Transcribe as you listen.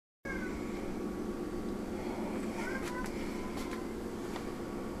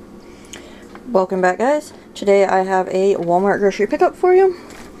Welcome back, guys. Today I have a Walmart grocery pickup for you.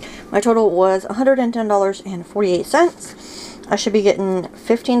 My total was $110.48. I should be getting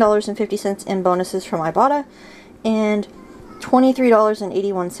 $15.50 in bonuses from Ibotta and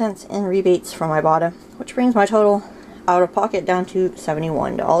 $23.81 in rebates from Ibotta, which brings my total out of pocket down to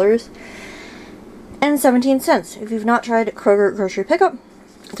 $71.17. If you've not tried Kroger grocery pickup,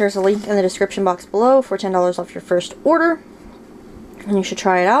 there's a link in the description box below for $10 off your first order, and you should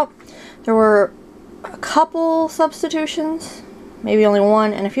try it out. There were a couple substitutions, maybe only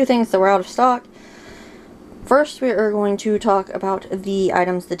one, and a few things that were out of stock. First, we are going to talk about the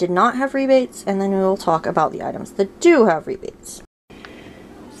items that did not have rebates, and then we will talk about the items that do have rebates.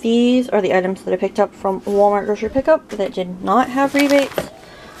 These are the items that I picked up from Walmart grocery pickup that did not have rebates.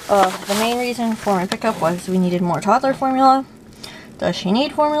 The main reason for my pickup was we needed more toddler formula. Does she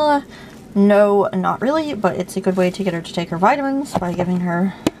need formula? No, not really, but it's a good way to get her to take her vitamins by giving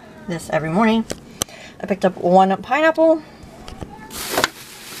her this every morning. I picked up one pineapple.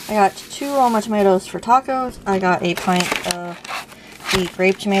 I got 2 Roma tomatoes for tacos. I got a pint of the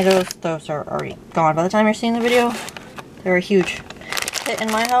grape tomatoes. Those are already gone by the time you're seeing the video. They're a huge hit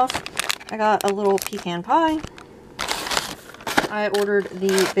in my house. I got a little pecan pie. I ordered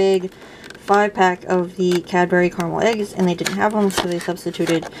the big 5-pack of the Cadbury caramel eggs, and they didn't have them, so they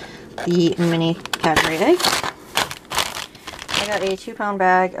substituted the mini Cadbury eggs. I got a 2-pound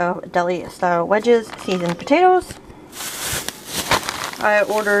bag of deli-style wedges seasoned potatoes. I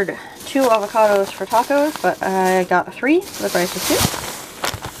ordered 2 avocados for tacos, but I got 3 for the price of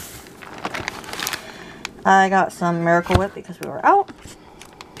 2. I got some Miracle Whip because we were out.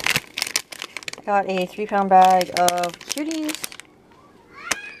 I got a 3-pound bag of cuties.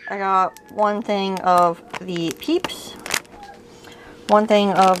 I got 1 thing of the Peeps, 1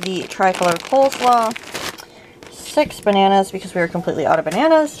 thing of the tricolor coleslaw, 6 bananas because we were completely out of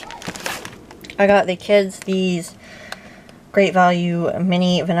bananas. I got the kids these Great Value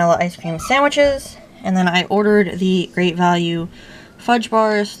mini vanilla ice cream sandwiches, and then I ordered the Great Value fudge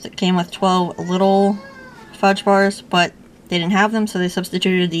bars that came with 12 little fudge bars, but they didn't have them, so they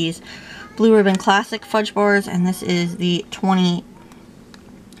substituted these Blue Ribbon Classic fudge bars, and this is the 20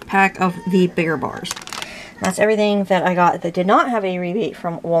 pack of the bigger bars. That's everything that I got that did not have a rebate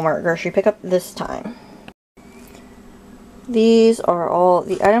from Walmart grocery pickup this time. These are all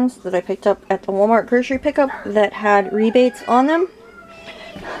the items that I picked up at the Walmart grocery pickup that had rebates on them.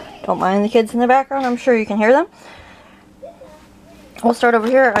 Don't mind the kids in the background, I'm sure you can hear them. We'll start over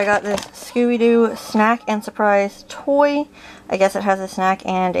here. I got this Scooby-Doo snack and surprise toy. I guess it has a snack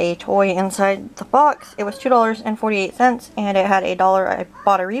and a toy inside the box. It was $2.48, and it had $1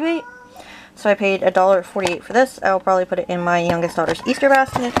 Ibotta rebate. So I paid $1.48 for this. I will probably put it in my youngest daughter's Easter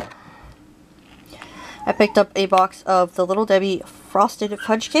basket. I picked up a box of the Little Debbie frosted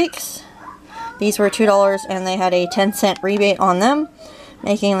fudge cakes. These were $2, and they had a 10-cent rebate on them,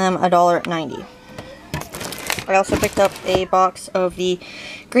 making them $1.90. I also picked up a box of the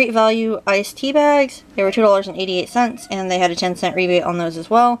Great Value iced tea bags. They were $2.88, and they had a 10-cent rebate on those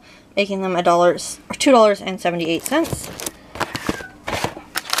as well, making them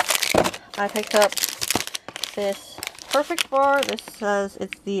 $2.78. I picked up this Perfect bar. This says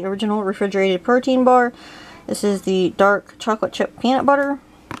it's the original refrigerated protein bar. This is the dark chocolate chip peanut butter.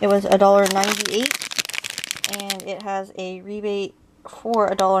 It was $1.98, and it has a rebate for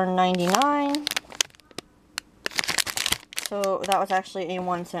 $1.99. So that was actually a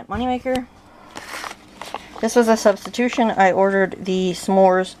 1-cent moneymaker. This was a substitution. I ordered the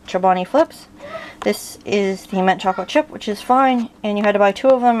S'mores Chobani Flips. This is the mint chocolate chip, which is fine, and you had to buy 2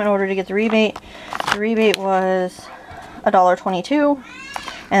 of them in order to get the rebate. The rebate was $1.22,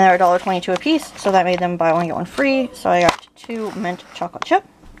 and they're $1.22 a piece, so that made them buy 1 get 1 free. So I got 2 mint chocolate chip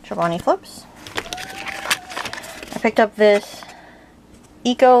Chobani Flips. I picked up this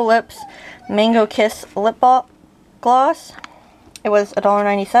Eco Lips Mango Kiss Lip Gloss. It was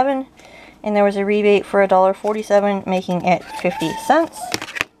 $1.97, and there was a rebate for $1.47, making it 50 cents.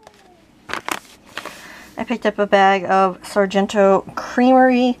 I picked up a bag of Sargento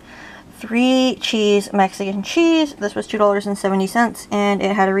Creamery 3-cheese Mexican cheese. This was $2.70, and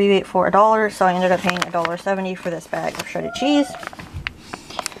it had a rebate for $1, so I ended up paying $1.70 for this bag of shredded cheese.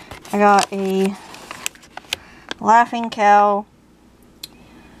 I got a Laughing Cow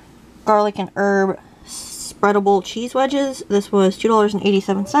garlic and herb spreadable cheese wedges. This was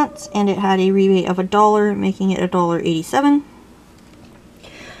 $2.87, and it had a rebate of $1, making it $1.87.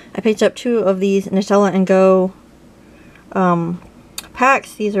 I picked up 2 of these Nutella and Go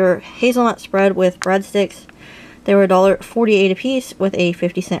packs. These are hazelnut spread with breadsticks. They were $1.48 a piece with a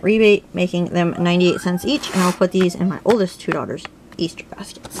 50-cent rebate, making them 98 cents each, and I'll put these in my oldest 2 daughters' Easter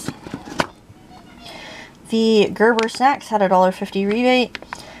baskets. The Gerber snacks had a $1.50 rebate.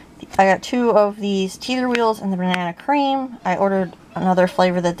 I got 2 of these teeter wheels and the banana cream. I ordered another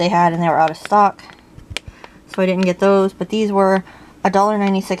flavor that they had and they were out of stock, so I didn't get those, but these were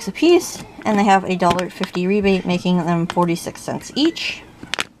 $1.96 a piece, and they have a $1.50 rebate, making them 46 cents each.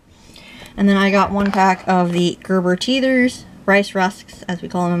 And then I got 1 pack of the Gerber teethers, rice rusks as we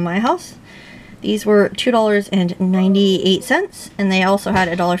call them in my house. These were $2.98, and they also had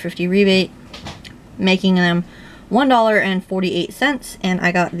a $1.50 rebate, making them $1.48, and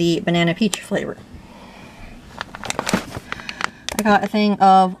I got the banana peach flavor. I got a thing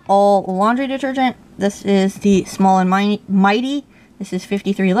of all laundry detergent. This is the Small and Mighty. This is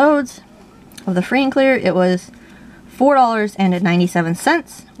 53 loads of the Free and Clear. It was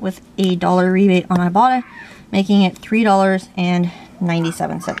 $4.97 with a $1 rebate on Ibotta, making it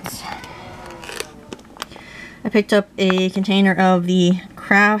 $3.97. I picked up a container of the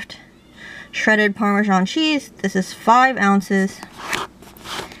Kraft shredded Parmesan cheese. This is 5 ounces,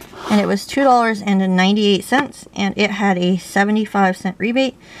 and it was $2.98, and it had a 75-cent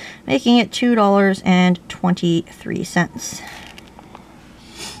rebate, making it $2.23.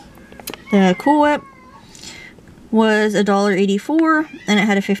 The Cool Whip was $1.84, and it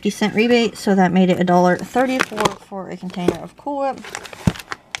had a 50-cent rebate, so that made it $1.34 for a container of Cool Whip.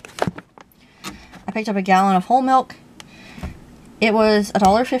 I picked up a gallon of whole milk. It was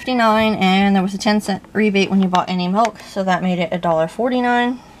 $1.59, and there was a 10-cent rebate when you bought any milk, so that made it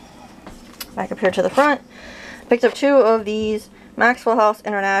 $1.49. Back up here to the front, picked up 2 of these Maxwell House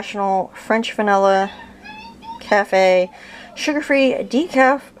International French Vanilla Cafe sugar-free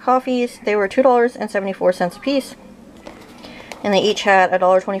decaf coffees. They were $2.74 a piece, and they each had a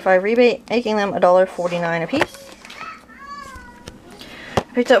 $1.25 rebate, making them $1.49 a piece. I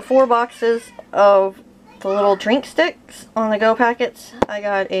picked up 4 boxes of the little drink sticks on the go packets. I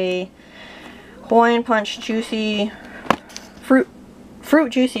got a Hawaiian Punch Juicy Fruit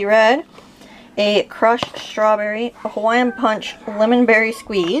Juicy Red, a crushed strawberry, a Hawaiian Punch Lemon Berry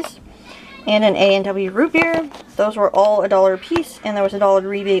Squeeze, and an A&W root beer. Those were all $1 a piece, and there was a $1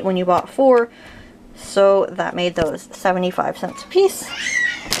 rebate when you bought 4, so that made those 75 cents a piece.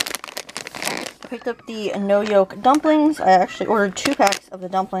 I picked up the no yolk dumplings. I actually ordered 2 packs of the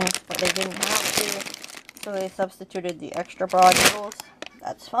dumplings, but they didn't have to, so they substituted the extra broad noodles.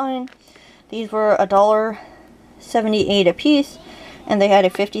 That's fine. These were $1.78 a piece, and they had a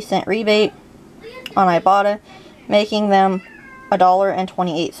 50-cent rebate on Ibotta, making them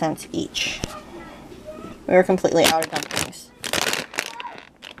 $1.28 each. We were completely out of dumplings.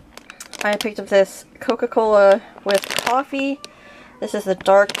 I picked up this Coca-Cola with coffee. This is the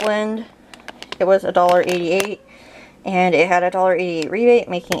dark blend. It was $1.88, and it had a $1.88 rebate,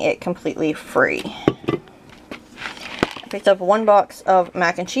 making it completely free. I picked up 1 box of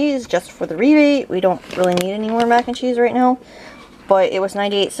mac and cheese just for the rebate. We don't really need any more mac and cheese right now, but it was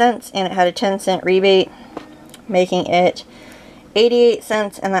 98 cents, and it had a 10-cent rebate, making it 88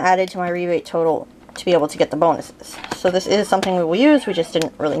 cents, and that added to my rebate total to be able to get the bonuses. So this is something we will use, we just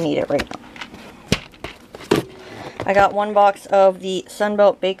didn't really need it right now. I got 1 box of the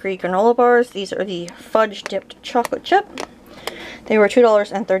Sunbelt Bakery granola bars. These are the fudge dipped chocolate chip. They were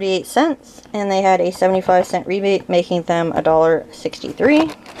 $2.38, and they had a 75-cent rebate, making them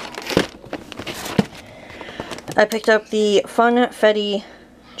 $1.63. I picked up the Funfetti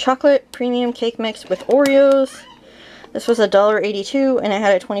chocolate premium cake mix with Oreos. This was $1.82, and it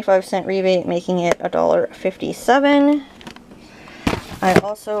had a 25-cent rebate, making it $1.57. I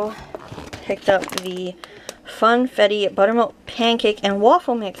also picked up the Funfetti buttermilk pancake and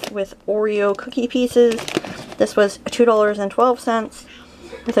waffle mix with Oreo cookie pieces. This was $2.12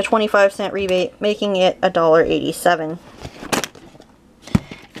 with a 25-cent rebate, making it $1.87.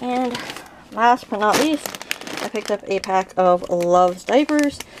 And last but not least, I picked up a pack of Love's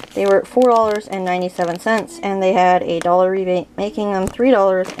diapers. They were $4.97, and they had a $1 rebate, making them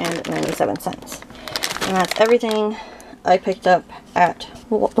 $3.97. And that's everything I picked up at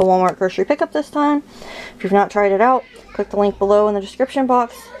the Walmart grocery pickup this time. If you've not tried it out, click the link below in the description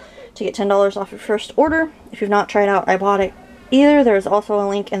box to get $10 off your first order. If you've not tried out Ibotta either, there's also a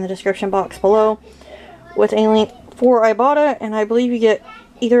link in the description box below with a link for Ibotta, and I believe you get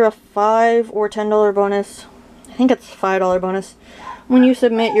either a $5 or $10 bonus. I think it's a $5 bonus when you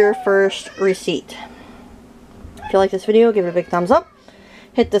submit your first receipt. If you like this video, give it a big thumbs up.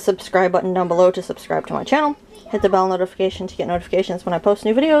 Hit the subscribe button down below to subscribe to my channel. Hit the bell notification to get notifications when I post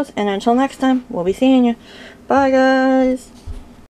new videos. And until next time, we'll be seeing you. Bye, guys.